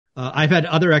I've had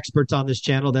other experts on this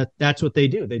channel that's what they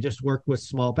do. They just work with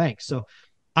small banks. So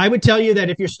I would tell you that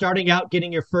if you're starting out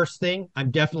getting your first thing,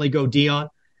 I'm definitely go Dion.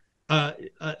 Uh,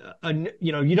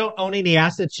 you don't own any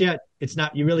assets yet. It's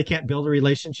not, you really can't build a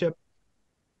relationship.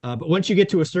 But once you get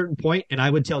to a certain point, and I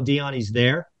would tell Dion he's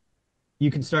there, you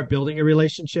can start building a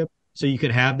relationship. So you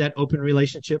can have that open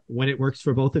relationship when it works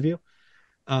for both of you.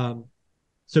 Um,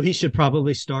 so he should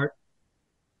probably start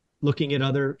looking at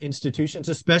other institutions,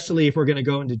 especially if we're going to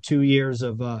go into 2 years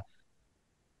of an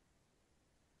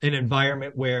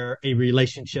environment where a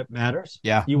relationship matters.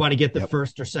 Yeah. You want to get the Yep.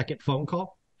 first or second phone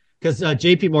call because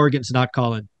JP Morgan's not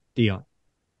calling Dion,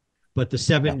 but the Yeah.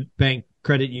 seven bank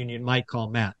credit union might call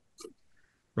Matt.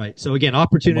 Right. So again, One would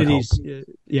hope. opportunities.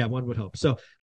 Yeah, one would hope. So